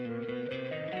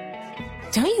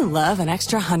Don't you love an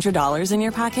extra $100 in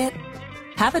your pocket?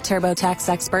 Have a TurboTax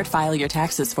expert file your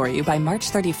taxes for you by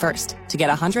March 31st to get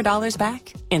 $100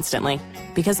 back instantly.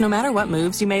 Because no matter what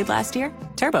moves you made last year,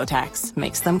 TurboTax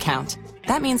makes them count.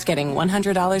 That means getting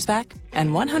 $100 back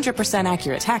and 100%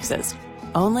 accurate taxes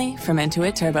only from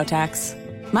Intuit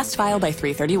TurboTax. Must file by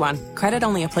 3/31. Credit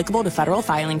only applicable to federal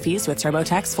filing fees with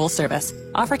TurboTax full service.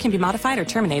 Offer can be modified or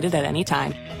terminated at any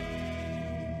time.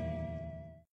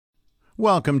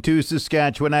 Welcome to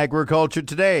Saskatchewan Agriculture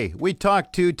Today. We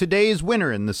talk to today's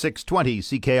winner in the 620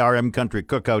 CKRM Country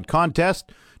Cookout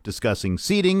Contest, discussing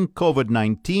seeding,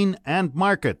 COVID-19, and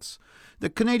markets.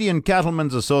 The Canadian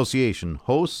Cattlemen's Association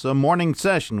hosts a morning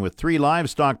session with 3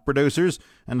 livestock producers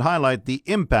and highlight the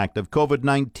impact of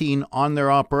COVID-19 on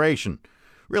their operation.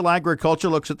 Real Agriculture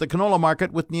looks at the canola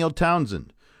market with Neil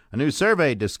Townsend. A new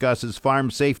survey discusses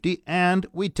farm safety, and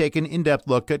we take an in-depth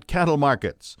look at cattle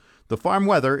markets. The farm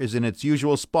weather is in its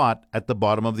usual spot at the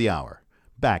bottom of the hour.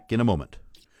 Back in a moment.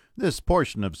 This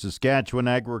portion of Saskatchewan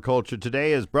Agriculture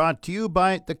Today is brought to you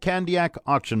by the Candiac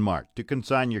Auction Mart. To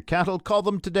consign your cattle, call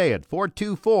them today at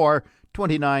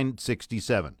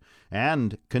 424-2967.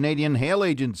 And Canadian Hail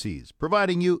Agencies,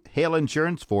 providing you hail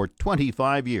insurance for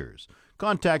 25 years.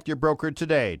 Contact your broker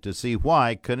today to see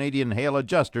why Canadian hail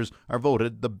adjusters are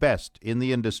voted the best in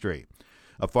the industry.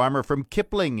 A farmer from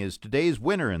Kipling is today's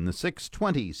winner in the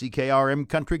 620 CKRM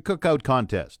Country Cookout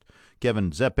Contest.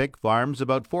 Kevin Zepik farms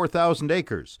about 4,000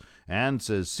 acres and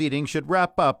says seeding should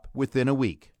wrap up within a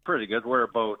week. Pretty good. We're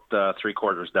about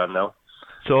 3/4 done now.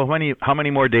 So how many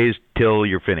more days till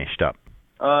you're finished up?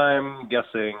 I'm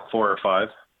guessing 4 or 5.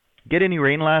 Get any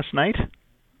rain last night?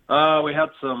 We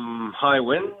had some high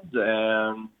winds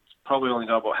and probably only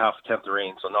got about half a tenth of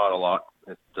rain, so not a lot.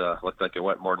 It looked like it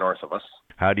went more north of us.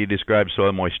 How do you describe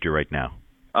soil moisture right now?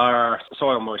 Our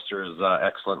soil moisture is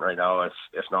excellent right now, if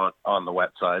not on the wet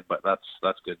side, but that's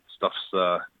good. Stuff's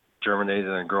germinated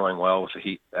and growing well with the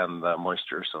heat and the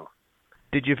moisture. So,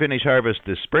 did you finish harvest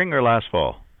this spring or last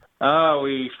fall?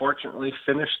 We fortunately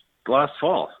finished last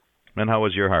fall. And how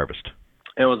was your harvest?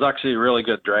 It was actually really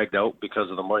good, dragged out because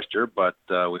of the moisture, but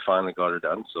we finally got it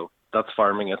done. So that's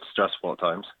farming. It's stressful at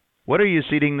times. What are you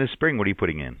seeding this spring? What are you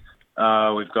putting in?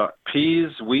 We've got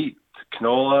peas, wheat,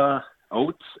 canola,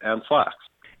 oats, and flax.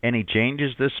 Any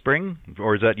changes this spring,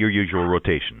 or is that your usual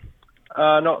rotation?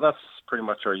 No, that's pretty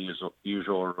much our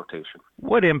usual rotation.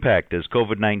 What impact has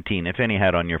COVID-19, if any,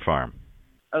 had on your farm?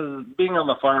 Being on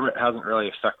the farm, it hasn't really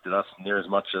affected us near as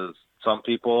much as some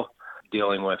people.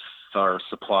 Dealing with our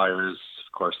suppliers,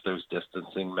 of course, there's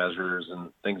distancing measures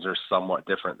and things are somewhat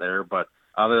different there. But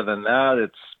other than that,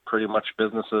 it's pretty much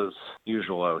business as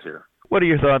usual out here. What are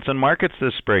your thoughts on markets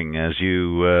this spring as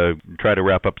you try to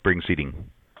wrap up spring seeding?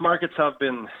 Markets have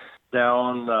been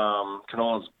down.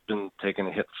 Canola's been taking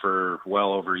a hit for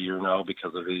well over a year now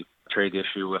because of the trade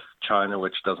issue with China,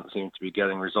 which doesn't seem to be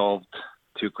getting resolved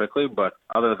too quickly. But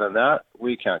other than that,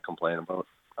 we can't complain about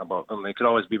them. They could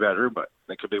always be better, but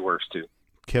they could be worse too.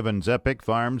 Kevin Zepik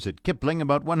farms at Kipling,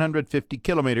 about 150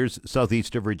 kilometers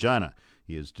southeast of Regina.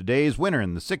 He is today's winner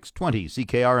in the 620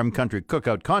 CKRM Country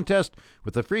Cookout Contest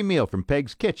with a free meal from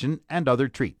Peg's Kitchen and other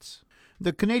treats.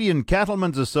 The Canadian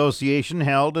Cattlemen's Association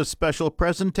held a special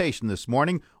presentation this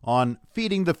morning on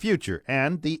feeding the future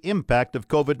and the impact of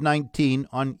COVID-19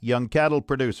 on young cattle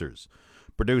producers.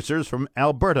 Producers from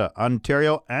Alberta,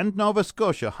 Ontario, and Nova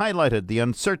Scotia highlighted the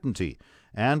uncertainty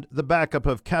and the backup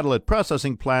of cattle at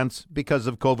processing plants because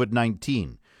of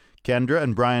COVID-19. Kendra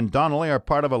and Brian Donnelly are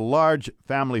part of a large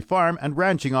family farm and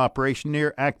ranching operation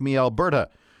near Acme, Alberta.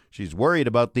 She's worried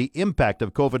about the impact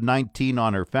of COVID-19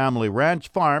 on her family ranch,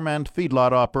 farm, and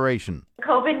feedlot operation.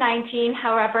 COVID-19,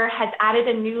 however, has added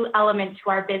a new element to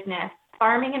our business.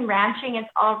 Farming and ranching is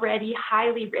already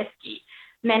highly risky.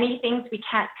 Many things we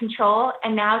can't control,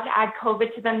 and now to add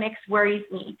COVID to the mix worries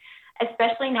me,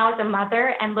 especially now as a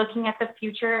mother and looking at the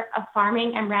future of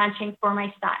farming and ranching for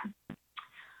my son.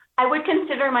 I would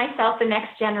consider myself the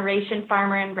next generation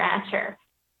farmer and rancher,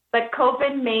 but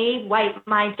COVID may wipe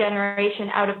my generation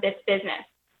out of this business.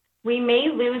 We may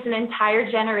lose an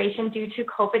entire generation due to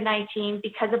COVID-19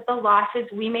 because of the losses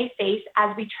we may face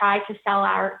as we try to sell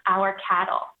our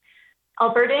cattle.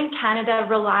 Alberta and Canada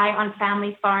rely on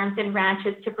family farms and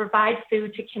ranches to provide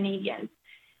food to Canadians.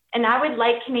 And I would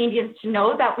like Canadians to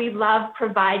know that we love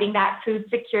providing that food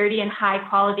security and high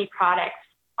quality products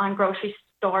on grocery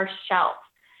store shelves.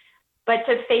 But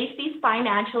to face these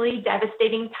financially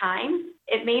devastating times,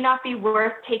 it may not be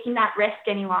worth taking that risk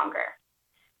any longer.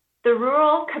 The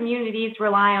rural communities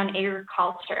rely on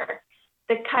agriculture.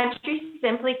 The country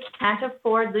simply can't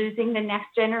afford losing the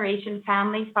next generation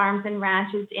family farms and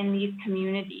ranches in these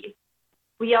communities.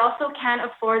 We also can't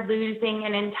afford losing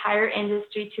an entire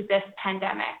industry to this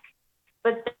pandemic.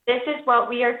 But this is what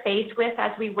we are faced with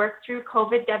as we work through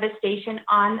COVID devastation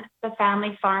on the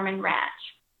family farm and ranch.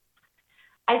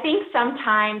 I think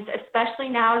sometimes, especially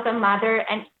now as a mother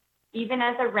and even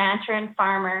as a rancher and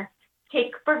farmer,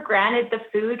 take for granted the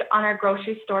food on our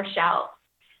grocery store shelves.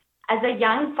 As a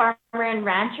young farmer and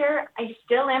rancher, I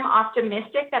still am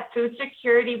optimistic that food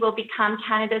security will become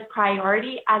Canada's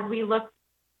priority as we look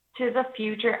to the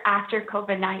future after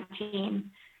COVID-19.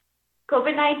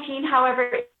 COVID-19, however,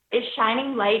 is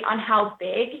shining light on how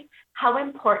big, how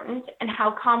important, and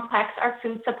how complex our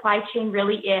food supply chain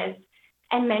really is.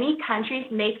 And many countries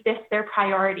make this their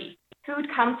priority. Food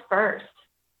comes first.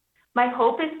 My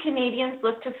hope is Canadians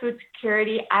look to food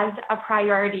security as a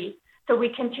priority, so we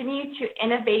continue to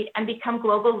innovate and become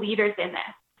global leaders in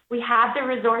this. We have the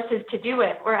resources to do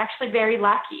it. We're actually very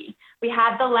lucky. We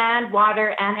have the land,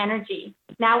 water, and energy.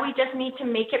 Now we just need to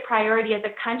make it priority as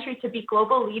a country to be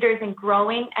global leaders in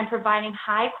growing and providing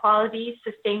high-quality,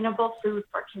 sustainable food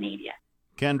for Canadians.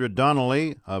 Kendra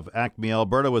Donnelly of Acme,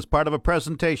 Alberta, was part of a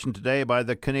presentation today by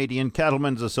the Canadian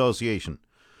Cattlemen's Association.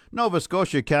 Nova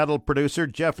Scotia cattle producer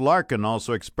Jeff Larkin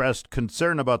also expressed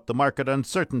concern about the market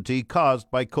uncertainty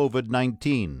caused by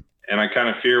COVID-19. And I kind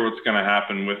of fear what's going to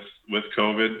happen with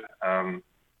COVID.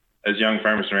 As young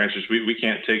farmers and ranchers, we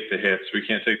can't take the hits. We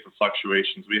can't take the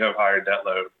fluctuations. We have higher debt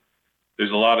load.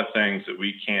 There's a lot of things that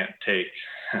we can't take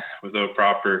without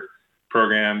proper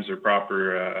programs or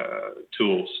proper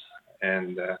tools.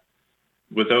 And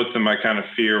without them, I kind of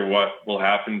fear what will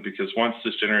happen, because once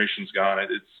this generation's gone,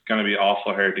 it's going to be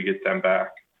awful hard to get them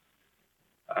back.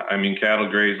 I mean, cattle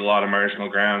graze a lot of marginal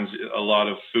grounds. A lot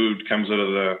of food comes out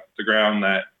of the ground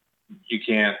that you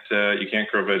can't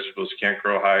grow vegetables, you can't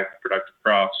grow high productive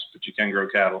crops, but you can grow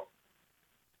cattle.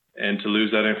 And to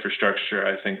lose that infrastructure,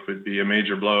 I think, would be a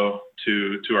major blow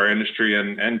to our industry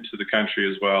and to the country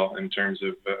as well in terms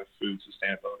of food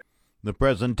sustainability. The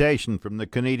presentation from the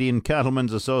Canadian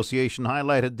Cattlemen's Association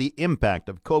highlighted the impact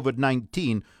of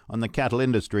COVID-19 on the cattle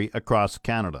industry across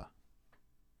Canada.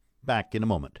 Back in a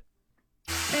moment.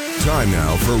 Time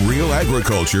now for Real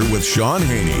Agriculture with Sean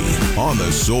Haney on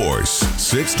The Source,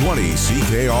 620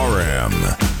 CKRM.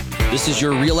 This is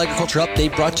your Real Agriculture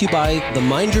Update brought to you by the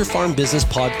Mind Your Farm Business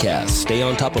Podcast. Stay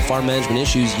on top of farm management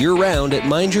issues year-round at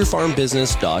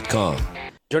mindyourfarmbusiness.com.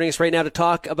 Joining us right now to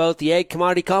talk about the ag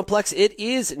commodity complex, it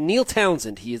is Neil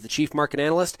Townsend. He is the Chief Market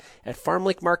Analyst at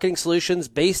FarmLink Marketing Solutions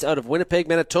based out of Winnipeg,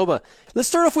 Manitoba. Let's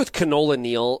start off with canola,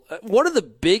 Neil. One of the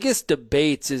biggest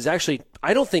debates is actually,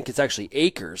 I don't think it's actually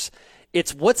acres.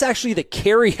 It's what's actually the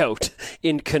carryout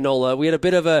in canola. We had a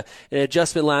bit of an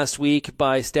adjustment last week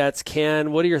by StatsCan.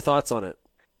 What are your thoughts on it?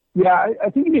 Yeah, I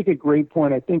think you make a great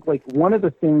point. I think one of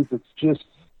the things that's just,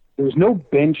 there's no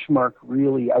benchmark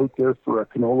really out there for a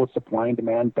canola supply and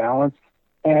demand balance.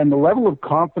 And the level of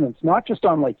confidence, not just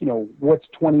on what's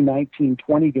 2019-20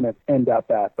 going to end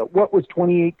up at, but what was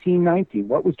 2018-19,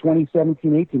 what was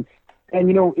 2017-18. And,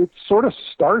 it sort of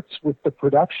starts with the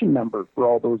production number for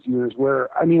all those years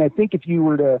where, I think if you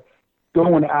were to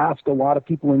go and ask a lot of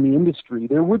people in the industry,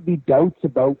 there would be doubts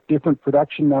about different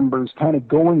production numbers kind of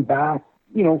going back,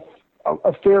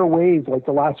 a fair ways like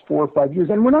the last 4 or 5 years.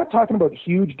 And we're not talking about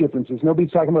huge differences.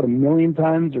 Nobody's talking about 1 million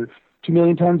tons or 2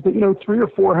 million tons, but 300,000 or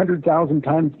 400,000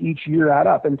 tons each year add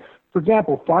up. And for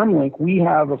example, FarmLink, we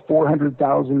have a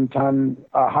 400,000 ton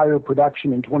higher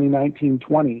production in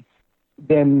 2019-20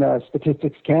 than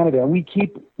Statistics Canada. And we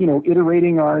keep,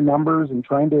 iterating our numbers and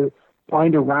trying to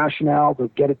find a rationale to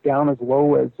get it down as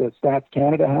low as Stats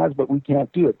Canada has, but we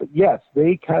can't do it. But yes,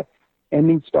 they cut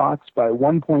ending stocks by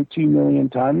 1.2 million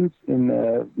tons in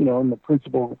the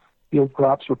principal field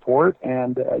crops report,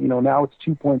 and now it's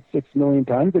 2.6 million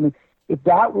tons. And if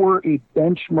that were a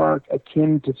benchmark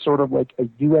akin to sort of like a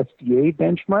USDA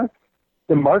benchmark,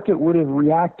 the market would have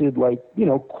reacted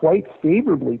quite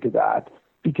favorably to that,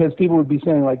 because people would be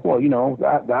saying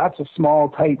that's a small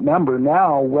tight number.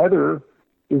 Now weather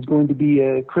is going to be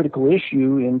a critical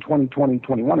issue in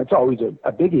 2020-21. It's always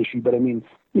a big issue, but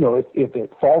if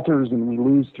it falters and we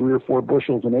lose 3 or 4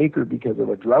 bushels an acre because of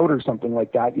a drought or something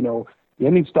like that, the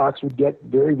ending stocks would get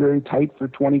very, very tight for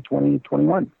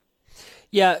 2020-21.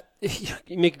 Yeah,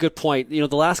 you make a good point. The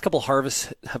last couple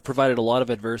harvests have provided a lot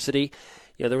of adversity.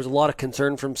 There was a lot of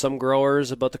concern from some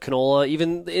growers about the canola,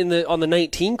 even on the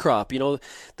 19 crop. The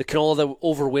canola that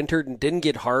overwintered and didn't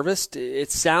get harvest.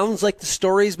 It sounds like the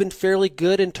story's been fairly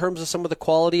good in terms of some of the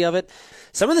quality of it.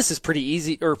 Some of this is pretty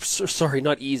easy,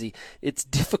 not easy. It's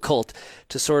difficult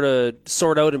to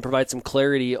sort out and provide some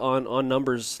clarity on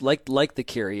numbers like the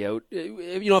carryout.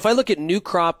 If I look at new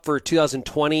crop for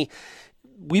 2020,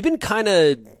 we've been kind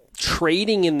of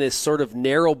trading in this sort of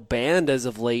narrow band as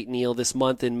of late, Neil, this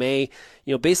month in May,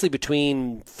 basically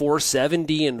between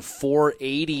 470 and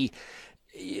 480.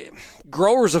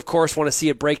 Growers, of course, want to see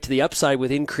it break to the upside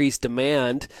with increased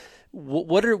demand.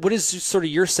 What is sort of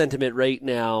your sentiment right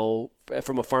now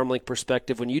from a FarmLink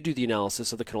perspective when you do the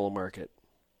analysis of the canola market?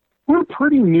 We're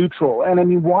pretty neutral. And I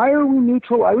mean, why are we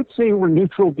neutral? I would say we're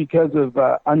neutral because of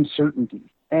uncertainty.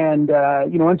 And,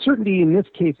 uncertainty in this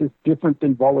case is different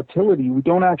than volatility. We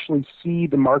don't actually see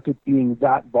the market being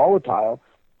that volatile.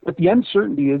 But the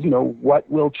uncertainty is, what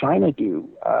will China do?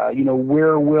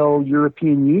 Where will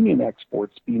European Union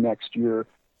exports be next year?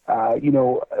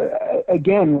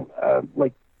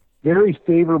 Very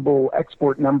favorable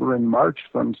export number in March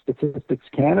from Statistics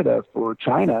Canada for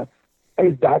China.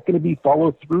 Is that going to be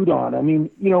followed through on? I mean,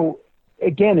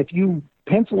 again, if you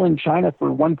pencil in China for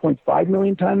 1.5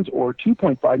 million tons or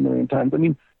 2.5 million tons, I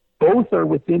mean, both are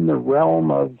within the realm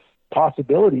of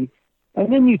possibility.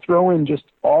 And then you throw in just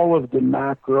all of the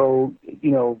macro,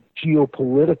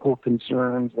 geopolitical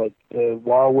concerns like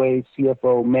Huawei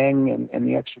CFO Meng and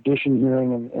the extradition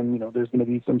hearing, and there's going to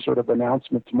be some sort of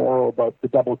announcement tomorrow about the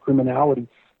double criminality.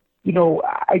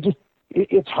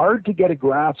 It's hard to get a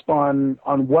grasp on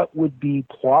what would be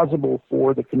plausible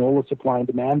for the canola supply and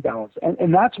demand balance.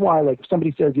 And that's why, if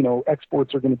somebody says,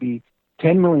 exports are going to be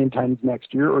 10 million tons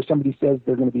next year, or somebody says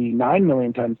they're going to be 9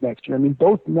 million tons next year, I mean,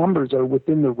 both numbers are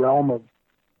within the realm of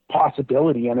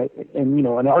possibility, and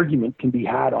an argument can be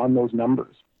had on those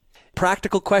numbers.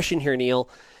 Practical question here, Neil.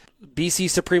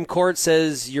 BC Supreme Court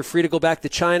says you're free to go back to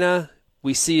China.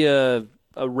 We see a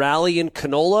rally in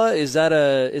canola. Is that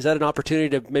an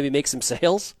opportunity to maybe make some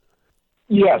sales?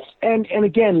 Yes, and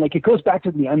again, it goes back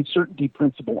to the uncertainty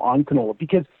principle on canola,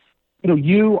 because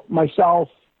you, myself,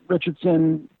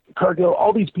 Richardson, Cargill,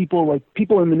 all these people,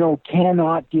 people in the know,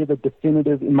 cannot give a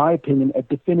definitive, in my opinion, a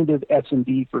definitive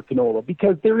S&D for canola,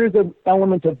 because there is an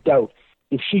element of doubt.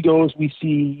 If she goes, we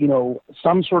see,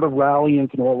 some sort of rally in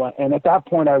canola. And at that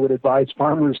point, I would advise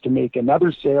farmers to make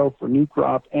another sale for new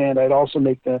crop. And I'd also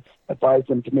advise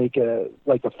them to make a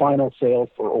final sale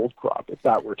for old crop if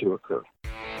that were to occur.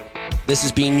 This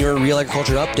has been your Real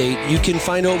Agriculture Update. You can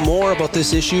find out more about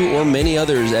this issue or many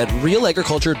others at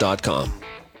realagriculture.com.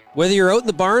 Whether you're out in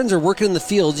the barns or working in the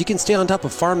fields, you can stay on top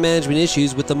of farm management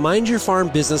issues with the Mind Your Farm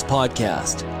Business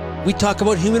podcast. We talk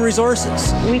about human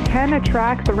resources. We can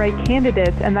attract the right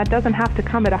candidates, and that doesn't have to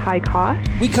come at a high cost.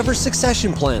 We cover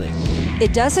succession planning.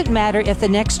 It doesn't matter if the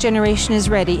next generation is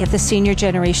ready if the senior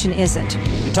generation isn't.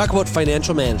 We talk about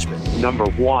financial management. Number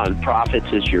one, profits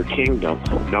is your kingdom.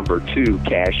 Number two,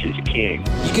 cash is king.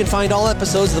 You can find all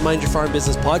episodes of the Mind Your Farm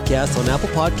Business podcast on Apple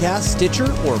Podcasts, Stitcher,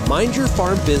 or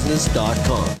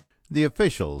mindyourfarmbusiness.com. The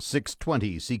official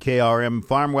 620 CKRM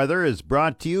Farm Weather is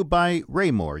brought to you by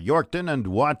Raymore, Yorkton, and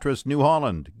Watrous, New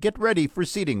Holland. Get ready for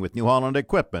seeding with New Holland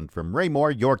equipment from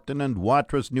Raymore, Yorkton, and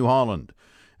Watrous, New Holland.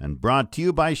 And brought to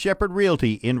you by Shepherd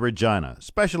Realty in Regina,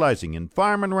 specializing in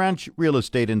farm and ranch real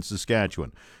estate in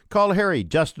Saskatchewan. Call Harry,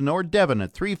 Justin, or Devin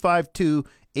at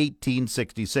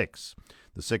 352-1866.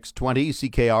 The 620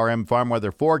 CKRM Farm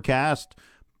Weather forecast: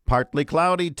 partly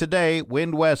cloudy today,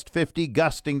 wind west 50,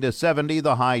 gusting to 70,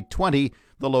 the high 20,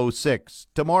 the low 6.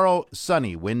 Tomorrow,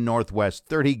 sunny, wind northwest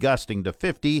 30, gusting to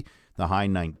 50, the high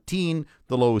 19,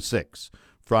 the low 6.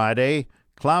 Friday,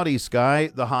 cloudy sky,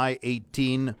 the high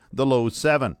 18, the low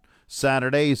 7.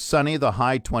 Saturday, sunny, the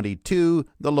high 22,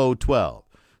 the low 12.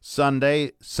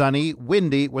 Sunday, sunny,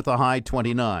 windy with a high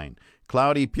 29.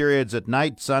 Cloudy periods at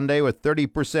night Sunday with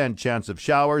 30% chance of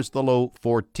showers, the low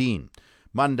 14.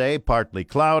 Monday, partly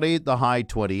cloudy, the high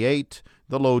 28,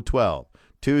 the low 12.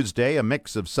 Tuesday, a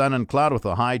mix of sun and cloud with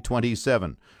a high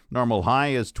 27. Normal high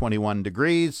is 21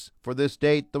 degrees. For this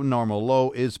date, the normal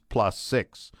low is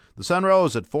 +6. The sun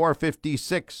rose at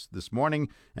 4:56 this morning,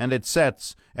 and it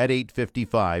sets at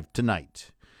 8:55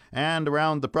 tonight. And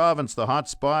around the province, the hot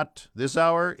spot this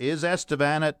hour is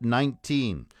Estevan at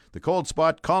 19. The cold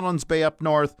spot, Collins Bay up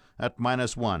north at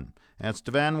 -1.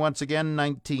 Estevan once again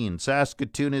 19.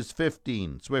 Saskatoon is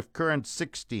 15. Swift Current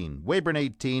 16. Weyburn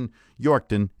 18.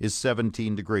 Yorkton is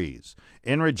 17 degrees.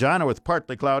 In Regina with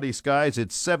partly cloudy skies,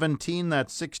 it's 17.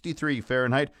 That's 63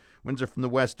 Fahrenheit. Winds are from the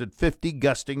west at 50,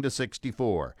 gusting to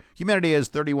 64. Humidity is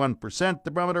 31%. The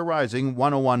barometer rising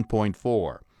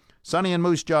 101.4. Sunny in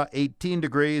Moose Jaw 18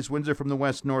 degrees. Winds are from the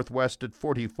west-northwest at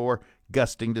 44,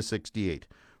 gusting to 68.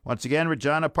 Once again,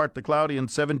 Regina partly cloudy and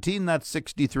 17. That's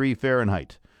 63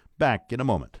 Fahrenheit. Back in a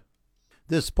moment.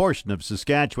 This portion of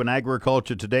Saskatchewan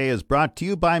Agriculture Today is brought to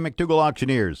you by McDougall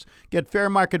Auctioneers. Get fair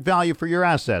market value for your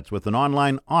assets with an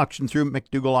online auction through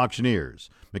McDougall Auctioneers.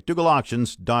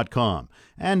 McDougallAuctions.com.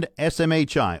 And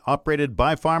SMHI, operated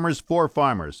by farmers for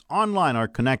farmers. Online or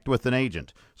connect with an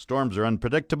agent. Storms are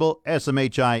unpredictable.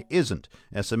 SMHI isn't.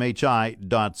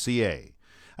 SMHI.ca.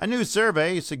 A new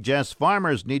survey suggests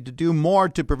farmers need to do more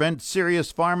to prevent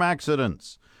serious farm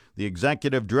accidents. The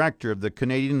executive director of the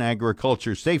Canadian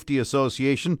Agriculture Safety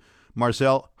Association,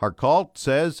 Marcel Harcourt,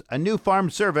 says a new farm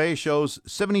survey shows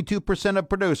 72% of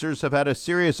producers have had a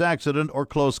serious accident or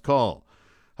close call.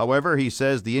 However, he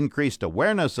says the increased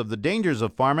awareness of the dangers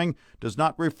of farming does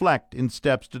not reflect in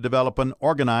steps to develop an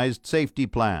organized safety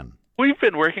plan. We've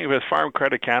been working with Farm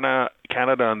Credit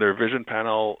Canada on their vision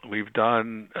panel. We've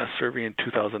done a survey in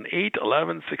 2008,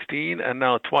 11, 16, and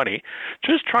now 20,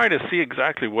 just trying to see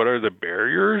exactly what are the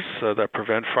barriers that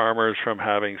prevent farmers from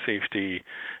having safety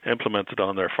implemented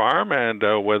on their farm, and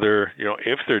whether,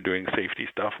 if they're doing safety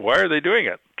stuff, why are they doing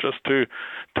it? Just to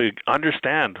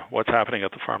understand what's happening at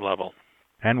the farm level.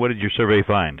 And what did your survey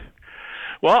find?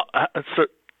 Well,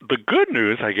 the good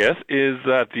news, I guess, is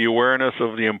that the awareness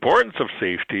of the importance of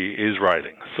safety is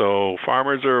rising. So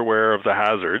farmers are aware of the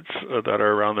hazards that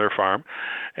are around their farm,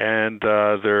 and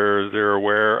they're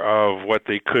aware of what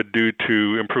they could do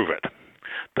to improve it.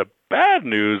 The bad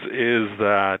news is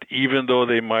that even though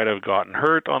they might have gotten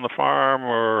hurt on the farm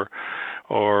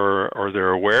or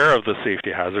they're aware of the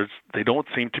safety hazards, they don't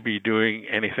seem to be doing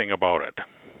anything about it.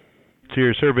 So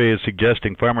your survey is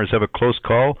suggesting farmers have a close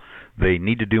call, they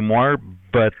need to do more,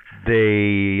 but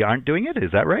they aren't doing it.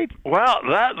 Is that right? Well,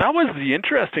 that was the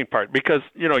interesting part, because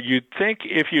you'd think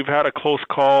if you've had a close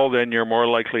call, then you're more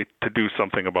likely to do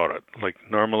something about it. Like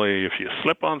normally, if you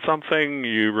slip on something,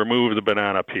 you remove the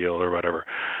banana peel or whatever.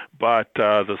 But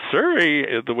the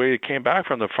survey, the way it came back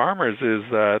from the farmers, is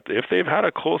that if they've had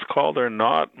a close call, they're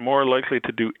not more likely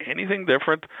to do anything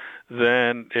different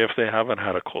than if they haven't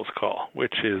had a close call,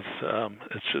 which is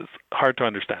it's just hard to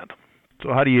understand.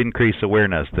 So how do you increase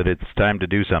awareness that it's time to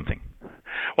do something?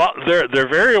 Well, they're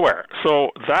very aware.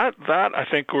 So that I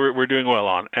think we're doing well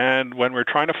on. And when we're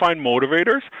trying to find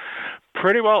motivators,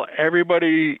 pretty well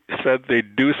everybody said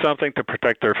they'd do something to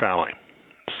protect their family.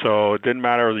 So it didn't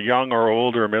matter young or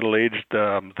old or middle-aged.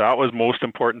 That was most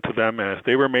important to them. And if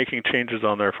they were making changes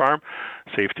on their farm,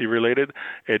 safety related,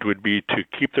 it would be to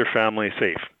keep their family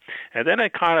safe. And then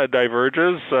it kind of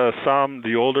diverges.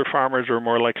 The older farmers are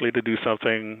more likely to do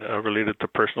something related to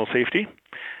personal safety.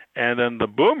 And then the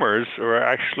boomers are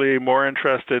actually more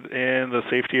interested in the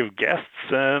safety of guests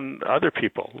and other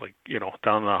people, like,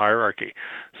 down the hierarchy.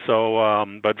 So,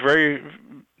 but very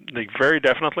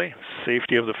definitely,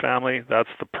 safety of the family, that's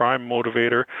the prime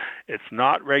motivator. It's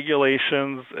not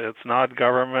regulations, it's not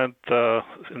government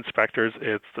inspectors,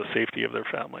 it's the safety of their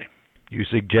family. You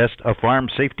suggest a farm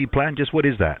safety plan. Just what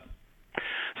is that?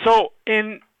 So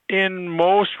in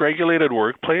most regulated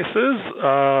workplaces,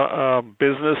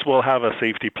 business will have a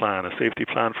safety plan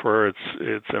for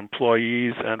its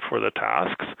employees and for the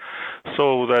tasks,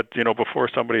 so that before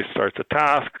somebody starts a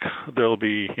task, there'll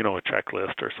be a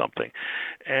checklist or something,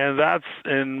 and that's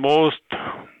in most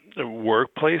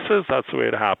workplaces. That's the way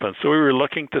it happens. So we were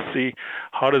looking to see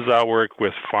how does that work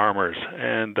with farmers,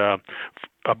 and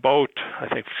about, I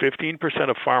think, 15%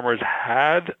 of farmers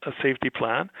had a safety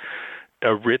plan,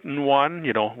 a written one,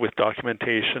 with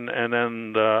documentation, and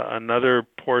then another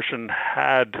portion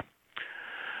had,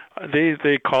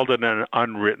 they called it an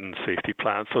unwritten safety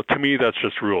plan. So to me, that's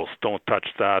just rules. Don't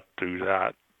touch that, do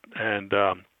that. And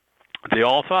they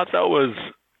all thought that was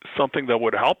something that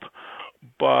would help,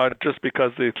 but just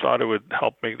because they thought it would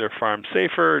help make their farm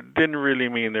safer didn't really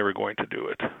mean they were going to do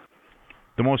it.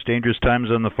 The most dangerous times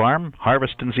on the farm,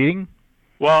 harvest and seeding?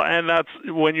 Well, and that's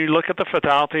when you look at the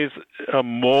fatalities,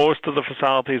 most of the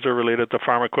fatalities are related to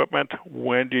farm equipment.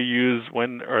 When is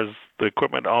the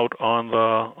equipment out on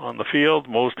the field?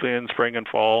 Mostly in spring and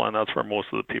fall, and that's where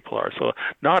most of the people are. So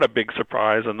not a big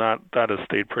surprise, and that has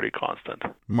stayed pretty constant.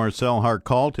 Marcel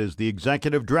Harcourt is the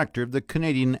executive director of the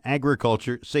Canadian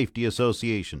Agriculture Safety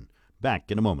Association. Back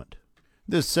in a moment.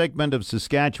 This segment of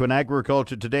Saskatchewan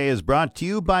Agriculture Today is brought to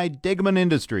you by Cattleman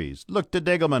Industries. Look to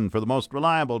Cattleman for the most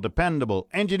reliable, dependable,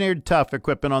 engineered tough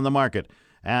equipment on the market.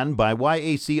 And by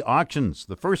YAC Auctions,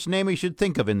 the first name you should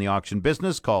think of in the auction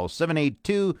business. Call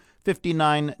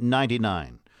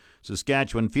 782-5999.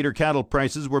 Saskatchewan feeder cattle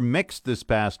prices were mixed this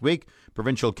past week.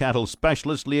 Provincial cattle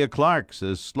specialist Leah Clark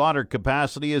says slaughter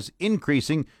capacity is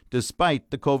increasing despite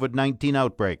the COVID-19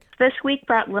 outbreak. This week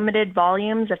brought limited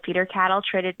volumes of feeder cattle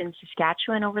traded in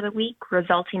Saskatchewan over the week,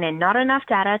 resulting in not enough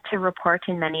data to report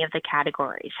in many of the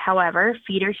categories. However,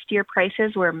 feeder steer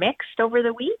prices were mixed over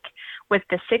the week, with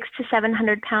the 6 to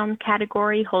 700 pound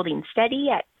category holding steady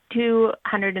at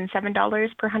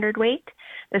 $207 per hundredweight.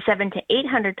 The 7 to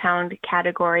 800 pound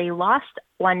category lost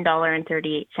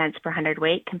 $1.38 per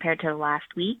hundredweight compared to last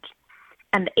week,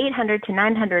 and the 800 to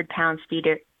 900 pound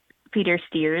feeder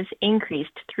steers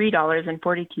increased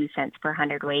 $3.42 per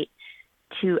hundredweight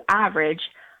to average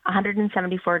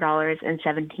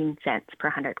 $174.17 per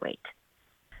hundredweight.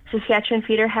 Saskatchewan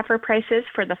feeder heifer prices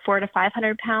for the 4 to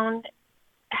 500 pound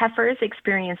heifers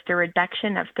experienced a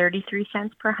reduction of 33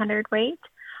 cents per hundredweight,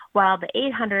 while the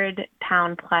 800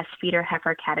 pound plus feeder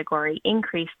heifer category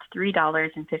increased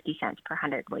 $3.50 per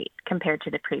hundredweight compared to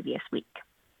the previous week.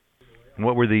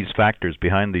 What were these factors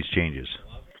behind these changes?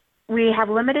 We have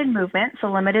limited movement, so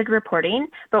limited reporting,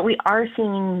 but we are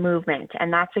seeing movement,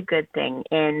 and that's a good thing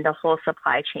in the whole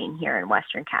supply chain here in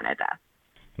Western Canada.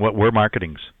 What were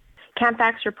marketings?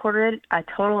 Canfax reported a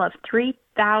total of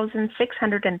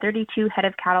 3,632 head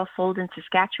of cattle sold in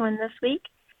Saskatchewan this week.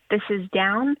 This is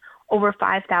down over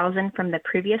 5,000 from the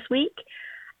previous week,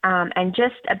 and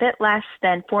just a bit less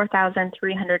than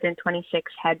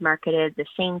 4,326 head marketed the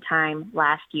same time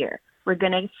last year. We're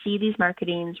going to see these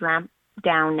marketings ramp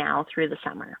down now through the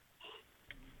summer.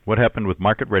 What happened with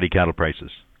market-ready cattle prices?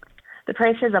 The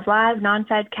prices of live,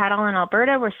 non-fed cattle in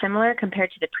Alberta were similar compared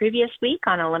to the previous week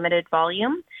on a limited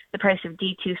volume. The price of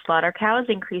D2 slaughter cows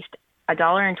increased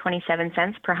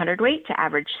 $1.27 per hundredweight to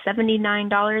average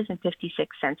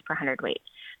 $79.56 per hundredweight.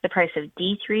 The price of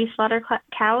D3 slaughter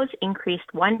cows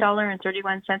increased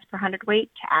 $1.31 per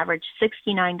hundredweight to average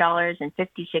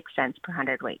 $69.56 per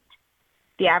hundredweight.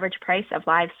 The average price of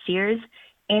live steers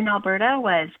in Alberta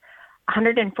was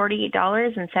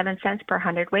 $148.07 per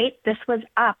hundredweight. This was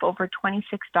up over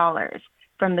 $26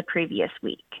 from the previous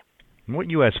week. What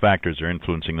U.S. factors are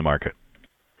influencing the market?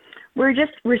 We're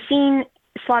seeing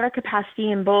slaughter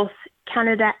capacity in both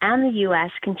Canada and the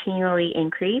U.S. continually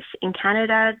increase. In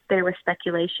Canada, there was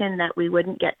speculation that we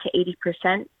wouldn't get to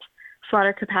 80%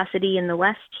 slaughter capacity in the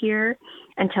West here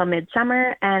until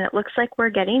midsummer, and it looks like we're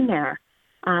getting there.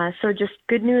 So just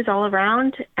good news all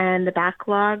around, and the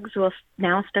backlogs will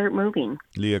now start moving.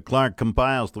 Leah Clark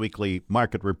compiles the weekly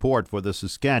market report for the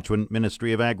Saskatchewan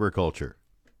Ministry of Agriculture.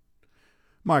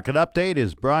 Market Update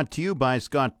is brought to you by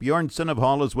Scott Bjornson of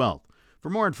Hall's Wealth. For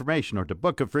more information or to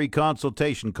book a free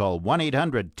consultation, call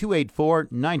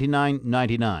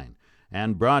 1-800-284-9999.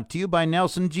 And brought to you by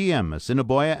Nelson GM,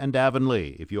 Assiniboia and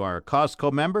Avonlea. If you are a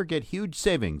Costco member, get huge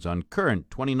savings on current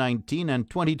 2019 and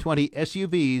 2020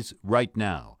 SUVs right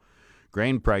now.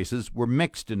 Grain prices were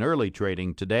mixed in early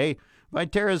trading today.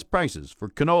 Viterra's prices for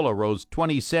canola rose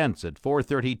 20 cents at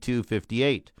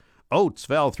 $432.58. Oats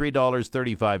fell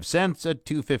 $3.35 at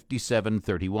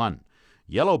 $257.31.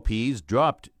 Yellow peas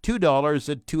dropped $2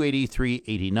 at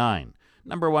 $283.89.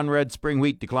 Number 1 red spring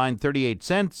wheat declined 38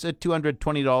 cents at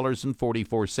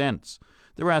 $220.44.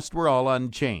 The rest were all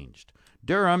unchanged.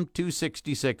 Durham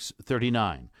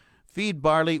 $266.39. Feed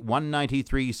barley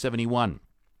 $193.71.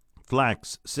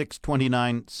 Flax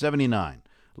 $629.79.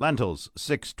 Lentils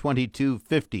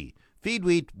 $622.50. Feed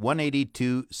wheat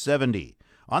 $182.70.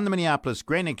 On the Minneapolis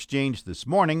Grain Exchange this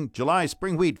morning, July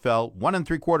spring wheat fell 1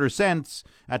 3/4 cents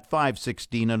at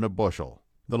 $5.16 in a bushel.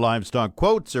 The livestock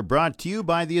quotes are brought to you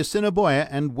by the Assiniboia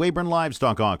and Weyburn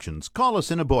Livestock Auctions. Call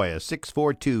Assiniboia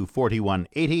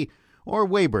 642-4180 or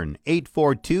Weyburn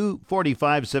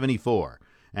 842-4574.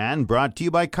 And brought to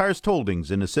you by Karst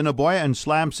Holdings in Assiniboia and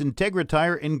Slamps Integra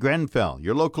Tire in Grenfell,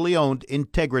 your locally owned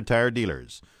Integra Tire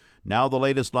dealers. Now the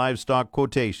latest livestock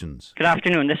quotations. Good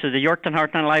afternoon. This is the Yorkton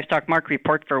Heartland Livestock Market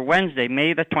Report for Wednesday,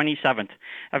 May the 27th.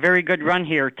 A very good run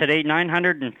here today,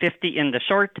 950 in the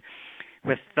short,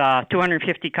 with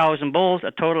 250 cows and bulls, a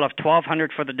total of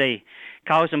 1,200 for the day.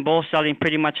 Cows and bulls selling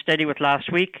pretty much steady with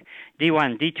last week.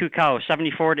 D1, D2 cows,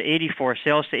 74 to 84,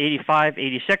 sales to 85,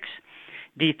 86.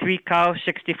 D3 cows,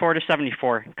 64 to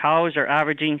 74. Cows are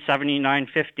averaging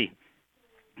 79.50.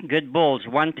 Good bulls,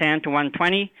 110 to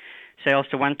 120. Sales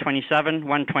to 127,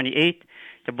 128.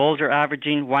 The bulls are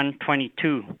averaging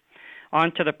 122.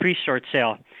 On to the pre-sort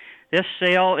sale. This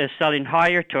sale is selling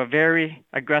higher to a very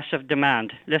aggressive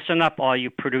demand. Listen up, all you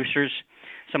producers.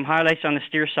 Some highlights on the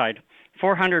steer side.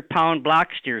 400-pound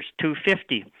black steers,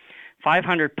 $250.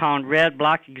 500-pound red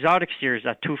black exotic steers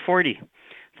at $240.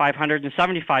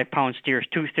 575-pound steers,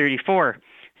 $234.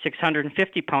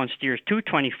 650-pound steers,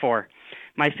 $224.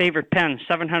 My favorite pen,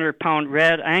 700-pound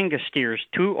red Angus steers,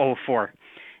 204.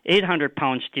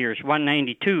 800-pound steers,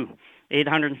 192.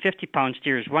 850-pound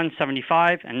steers,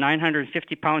 175, and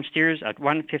 950-pound steers at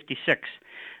 156.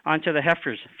 On to the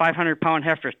heifers, 500-pound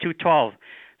heifers, 212.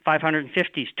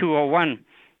 550s, 201.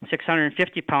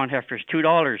 650-pound heifers,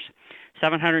 $2.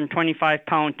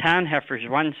 725-pound tan heifers,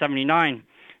 179.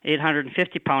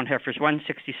 850-pound heifers,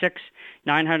 166.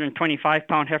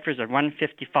 925-pound heifers at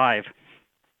 155.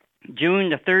 June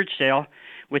the 3rd sale,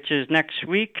 which is next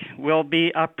week, will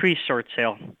be a pre-sort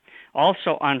sale.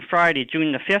 Also on Friday,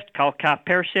 June the 5th, cow-calf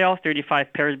pair sale,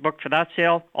 35 pairs booked for that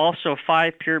sale. Also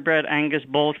 5 purebred Angus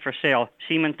bulls for sale,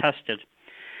 semen tested.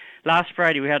 Last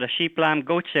Friday we had a sheep, lamb,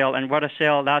 goat sale, and what a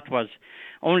sale that was.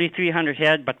 Only 300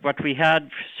 head, but what we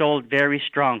had sold very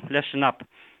strong. Listen up.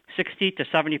 60 to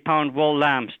 70-pound wool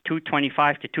lambs,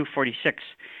 225 to 246.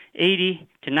 80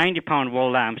 to 90-pound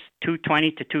wool lambs,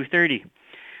 220 to 230.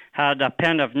 Had a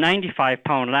pen of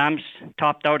 95-pound lambs,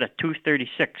 topped out at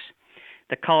 236.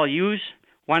 The cull ewes,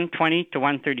 120 to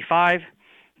 135.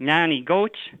 Nanny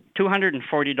goats,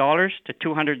 $240 to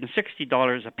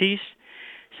 $260 a piece.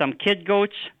 Some kid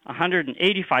goats,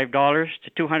 $185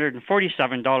 to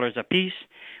 $247 a piece.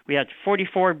 We had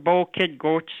 44 bow kid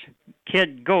goats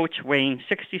weighing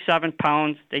 67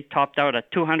 pounds. They topped out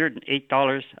at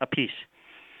 $208 a piece.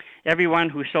 Everyone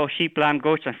who sold sheep, lamb,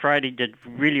 goats on Friday did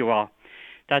really well.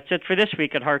 That's it for this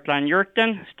week at Heartland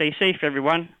Yorkton. Stay safe,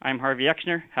 everyone. I'm Harvey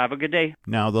Exner. Have a good day.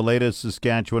 Now the latest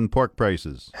Saskatchewan pork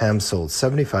prices. Ham sold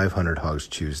 7,500 hogs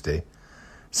Tuesday,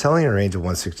 selling in a range of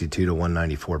 162 to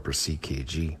 194 per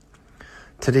CKG.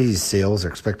 Today's sales are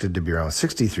expected to be around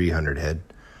 6,300 head,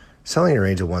 selling in a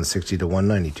range of 160 to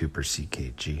 192 per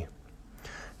CKG.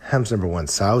 Ham's number 1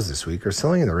 sows this week are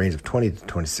selling in the range of 20 to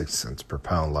 26 cents per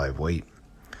pound live weight.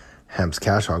 Ham's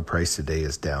cash hog price today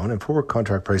is down, and forward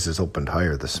contract prices opened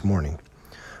higher this morning.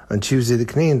 On Tuesday, the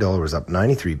Canadian dollar was up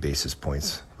 93 basis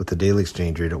points, with the daily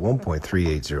exchange rate at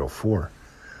 1.3804.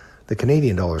 The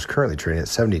Canadian dollar is currently trading at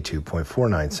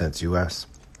 72.49 cents U.S.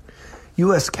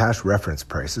 U.S. cash reference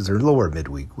prices are lower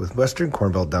midweek, with Western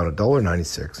Corn Belt down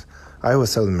 $1.96, Iowa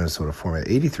Southern Minnesota forming at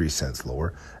 83 cents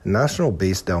lower, and National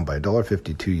Base down by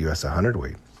 $1.52 U.S. 100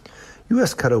 weight.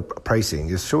 U.S. cutout pricing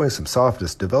is showing some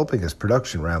softness developing as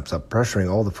production ramps up, pressuring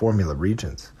all the formula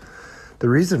regions. The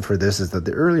reason for this is that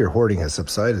the earlier hoarding has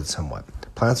subsided somewhat.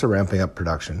 Plants are ramping up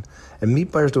production, and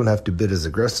meat buyers don't have to bid as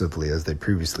aggressively as they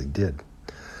previously did.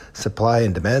 Supply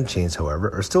and demand chains, however,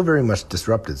 are still very much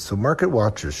disrupted, so market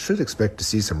watchers should expect to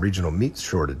see some regional meat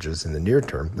shortages in the near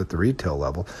term at the retail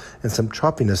level and some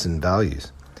choppiness in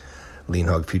values. Lean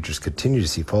hog futures continue to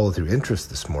see follow-through interest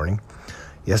this morning.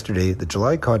 Yesterday, the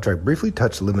July contract briefly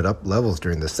touched limit-up levels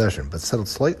during the session, but settled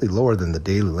slightly lower than the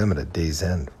daily limit at day's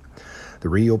end. The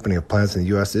reopening of plants in the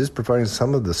U.S. is providing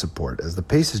some of the support, as the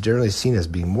pace is generally seen as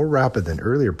being more rapid than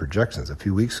earlier projections a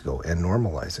few weeks ago and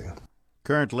normalizing.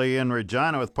 Currently in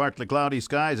Regina with partly cloudy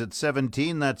skies at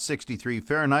 17, that's 63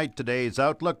 Fahrenheit. Today's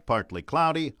outlook, partly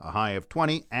cloudy, a high of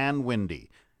 20 and windy.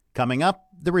 Coming up,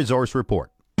 the Resource Report.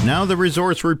 Now the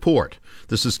Resource Report.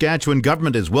 The Saskatchewan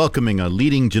government is welcoming a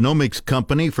leading genomics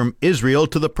company from Israel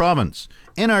to the province.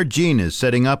 NRGene is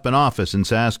setting up an office in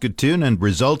Saskatoon and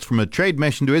results from a trade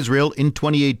mission to Israel in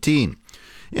 2018.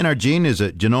 NRGene is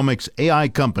a genomics AI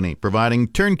company providing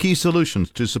turnkey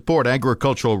solutions to support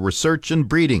agricultural research and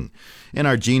breeding.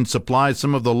 NRGene supplies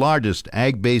some of the largest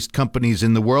ag-based companies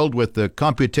in the world with the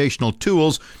computational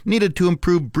tools needed to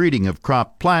improve breeding of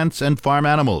crop plants and farm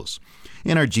animals.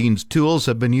 NRGene's tools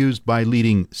have been used by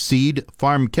leading seed,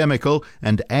 farm chemical,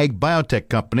 and ag biotech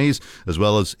companies, as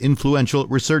well as influential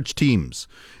research teams.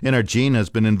 NRGene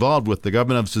has been involved with the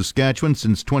government of Saskatchewan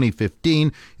since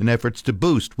 2015 in efforts to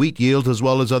boost wheat yield as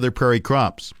well as other prairie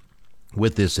crops.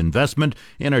 With this investment,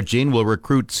 NRGene will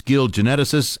recruit skilled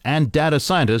geneticists and data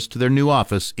scientists to their new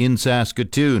office in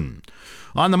Saskatoon.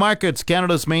 On the markets,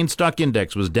 Canada's main stock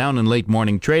index was down in late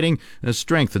morning trading as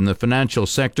strength in the financial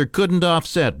sector couldn't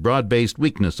offset broad-based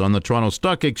weakness on the Toronto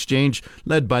Stock Exchange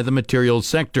led by the materials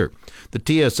sector. The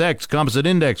TSX Composite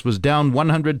Index was down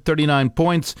 139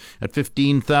 points at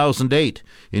 15,008.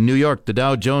 In New York, the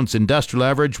Dow Jones Industrial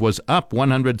Average was up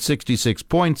 166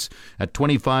 points at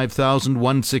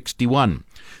 25,161.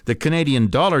 The Canadian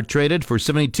dollar traded for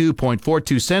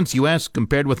 72.42 cents U.S.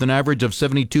 compared with an average of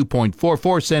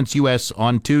 72.44 cents U.S.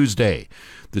 on Tuesday.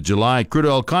 The July crude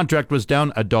oil contract was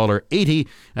down $1.80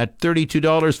 at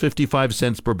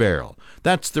 $32.55 per barrel.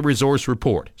 That's the resource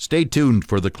report. Stay tuned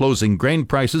for the closing grain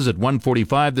prices at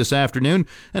 1:45 this afternoon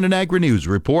and an Agri-News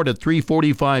report at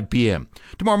 3:45 p.m.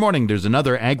 Tomorrow morning there's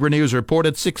another Agri-News report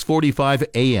at 6:45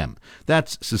 a.m.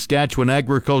 That's Saskatchewan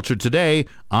Agriculture Today.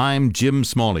 I'm Jim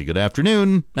Smalley. Good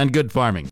afternoon and good farming.